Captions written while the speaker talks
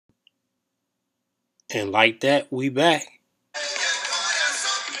And like that, we back.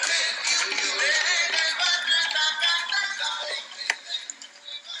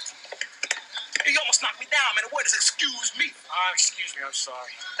 You almost knocked me down, man. The word is excuse me. Excuse me, I'm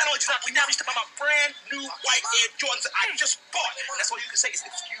sorry. Not only just knocked me down, you stepped on my brand new white Air Jordans that I just bought. And that's all you can say is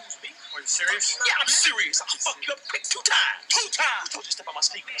excuse me. Are you serious? Yeah, I'm serious. I'll fuck you up quick 2 times. 2 times. Who told you to step on my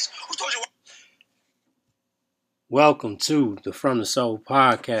sneakers? Who told you? Welcome to the From the Soul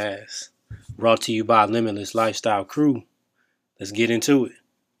podcast, brought to you by Limitless Lifestyle Crew. Let's get into it.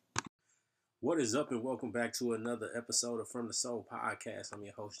 What is up, and welcome back to another episode of From the Soul podcast. I'm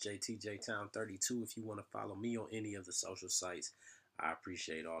your host, JTJ Town 32. If you want to follow me on any of the social sites, I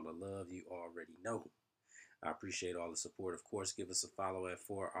appreciate all the love. You already know. I appreciate all the support. Of course, give us a follow at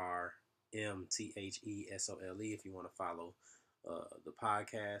 4RMTHESOLE if you want to follow the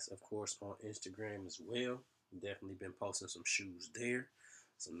podcast. Of course, on Instagram as well. Definitely been posting some shoes there.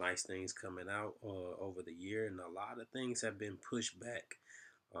 Some nice things coming out over the year, and a lot of things have been pushed back.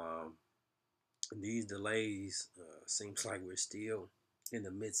 These delays seems like we're still in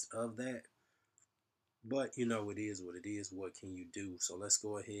the midst of that. But, you know, it is what it is. What can you do? So let's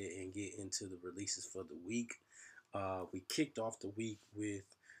go ahead and get into the releases for the week. We kicked off the week with,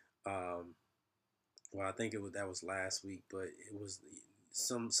 well, I think that was last week, but it was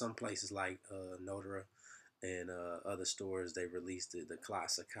some places like Nodra and other stores. They released the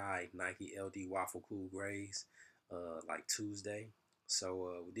Classic High Nike LD Waffle Cool Grays like Tuesday.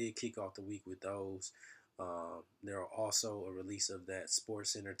 So we did kick off the week with those. There are also a release of that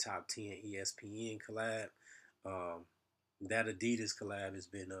Sports Center Top 10 ESPN collab. That Adidas collab has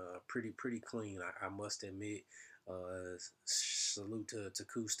been pretty clean. I must admit. Salute to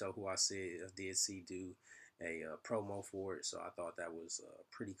Kusto, who I did see do a promo for it. So I thought that was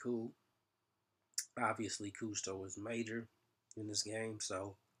pretty cool. Obviously, Kusto is major in this game.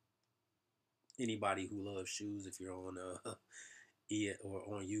 So anybody who loves shoes, if you're on or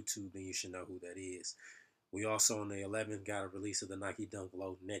on YouTube, then you should know who that is. We also on the 11th got a release of the Nike Dunk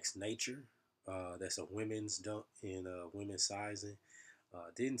Low Next Nature. That's a women's dunk in women's sizing.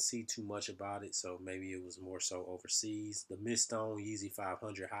 Didn't see too much about it, so maybe it was more so overseas. The Mistone Yeezy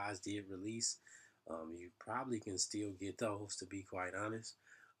 500 highs did release. You probably can still get those, to be quite honest.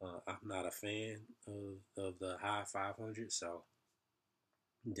 I'm not a fan of the high 500, so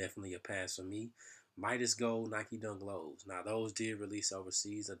definitely a pass for me. Midas Gold Nike Dunk Lows. Now, those did release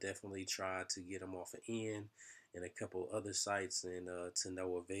overseas. I definitely tried to get them off of N and a couple other sites and to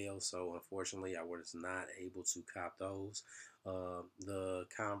no avail. So, unfortunately, I was not able to cop those. The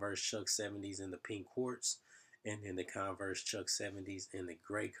Converse Chuck 70s in the pink quartz, and then the Converse Chuck 70s in the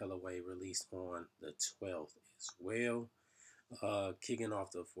gray colorway released on the 12th as well. Kicking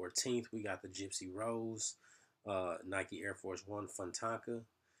off the 14th, we got the Gypsy Rose, Nike Air Force One Fontanka.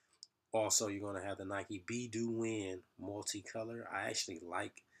 Also, you're going to have the Nike Be Do Win multicolor. I actually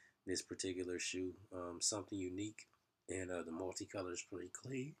like this particular shoe. Something unique, and the multicolor is pretty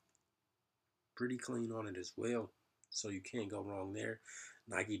clean. Pretty clean on it as well, so you can't go wrong there.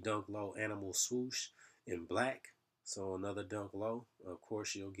 Nike Dunk Low Animal Swoosh in black, so another Dunk Low. Of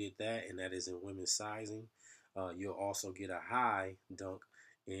course, you'll get that, and that is in women's sizing. You'll also get a high dunk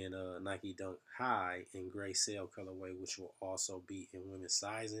in Nike Dunk High in gray sail colorway, which will also be in women's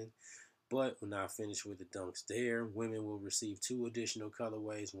sizing. But we're not finished with the dunks there. Women will receive 2 additional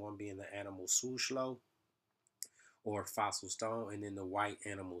colorways, one being the Animal Swoosh Low or Fossil Stone, and then the white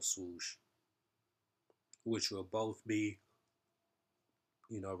Animal Swoosh, which will both be,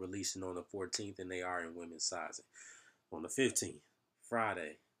 releasing on the 14th, and they are in women's sizing. On the 15th,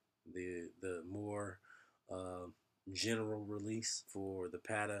 Friday, the more general release for the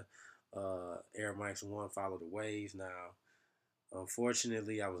Pata Air Max 1 Follow the Waves. Now,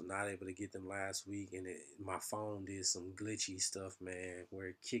 unfortunately, I was not able to get them last week, and my phone did some glitchy stuff, man, where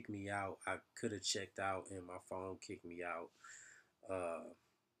it kicked me out. I could have checked out, and my phone kicked me out.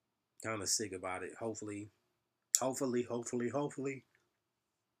 Kind of sick about it. Hopefully, I'm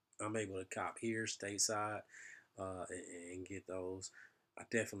able to cop here stateside and get those. I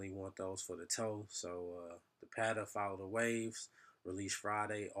definitely want those for the toe. So the Pata Follow the Waves released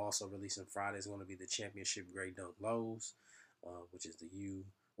Friday. Also releasing Friday is going to be the Championship Gray Dunk Lows, which is the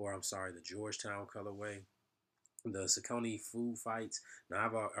Georgetown colorway. The Saucony Food Fights. Now,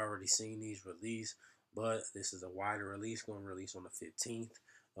 I've already seen these release, but this is a wider release, going to release on the 15th.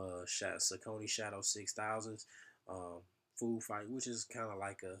 Saucony Shadow 6000s Food Fight, which is kind of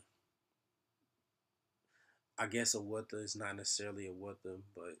like a Wutha. It's not necessarily a Wutha,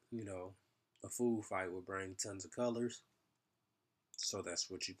 but, a food fight will bring tons of colors. So that's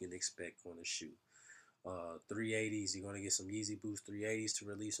what you can expect on the shoe. 380s, you're going to get some Yeezy Boost 380s to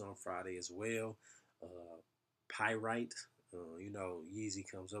release on Friday as well. Pyrite. You know, Yeezy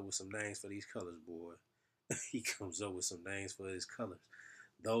comes up with some names for these colors, boy. He comes up with some names for his colors.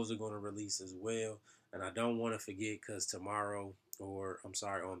 Those are going to release as well. And I don't want to forget because tomorrow, or I'm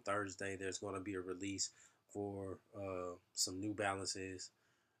sorry, on Thursday, there's going to be a release for some New Balances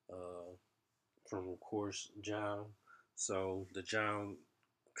uh, from, of course, John. So the John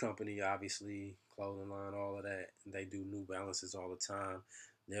company, obviously, clothing line, all of that, they do New Balances all the time.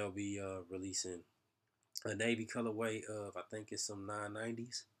 They'll be releasing a navy colorway of, I think it's some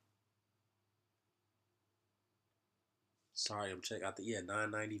 990s. Sorry, I'm checking out the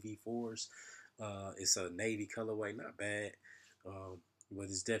 990 V4s. It's a navy colorway, not bad, but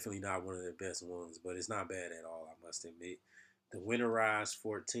it's definitely not one of the best ones. But it's not bad at all, I must admit. The Winterized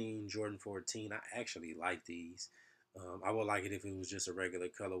 14, Jordan 14, I actually like these. I would like it if it was just a regular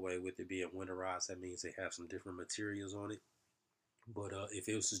colorway with it being winterized. That means they have some different materials on it. But if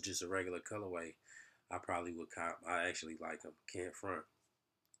it was just a regular colorway, I probably would cop. I actually like them. Can't front.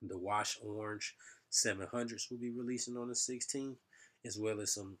 The Wash Orange 700s will be releasing on the 16th, as well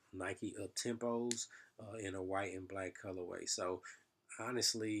as some Nike Up Tempos in a white and black colorway. So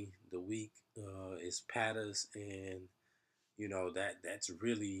honestly, the week is Pattas, and you know that's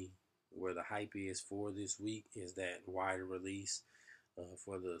really where the hype is for this week is that wider release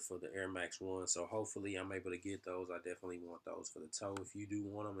for the Air Max One. So hopefully I'm able to get those. I definitely want those for the toe. If you do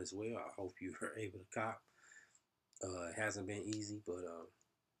want them as well, I hope you are able to cop. It hasn't been easy, but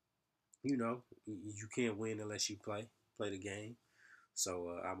you know, you can't win unless you play the game.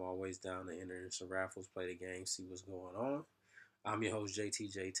 So I'm always down to enter some raffles, play the game, see what's going on. I'm your host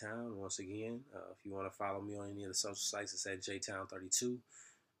JTJ Town. Once again, if you want to follow me on any of the social sites, it's at JTown32.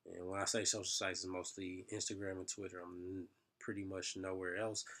 And when I say social sites, it's mostly Instagram and Twitter. I'm pretty much nowhere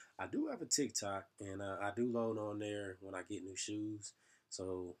else. I do have a TikTok, and I do load on there when I get new shoes.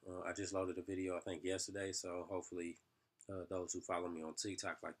 So I just loaded a video, I think, yesterday. So hopefully those who follow me on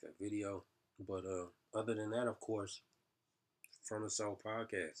TikTok like that video. But other than that, of course, From the Soul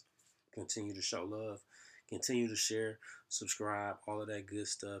Podcast. Continue to show love. Continue to share, subscribe, all of that good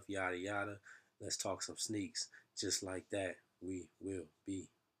stuff, yada, yada. Let's talk some sneaks. Just like that, we will be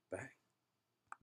back.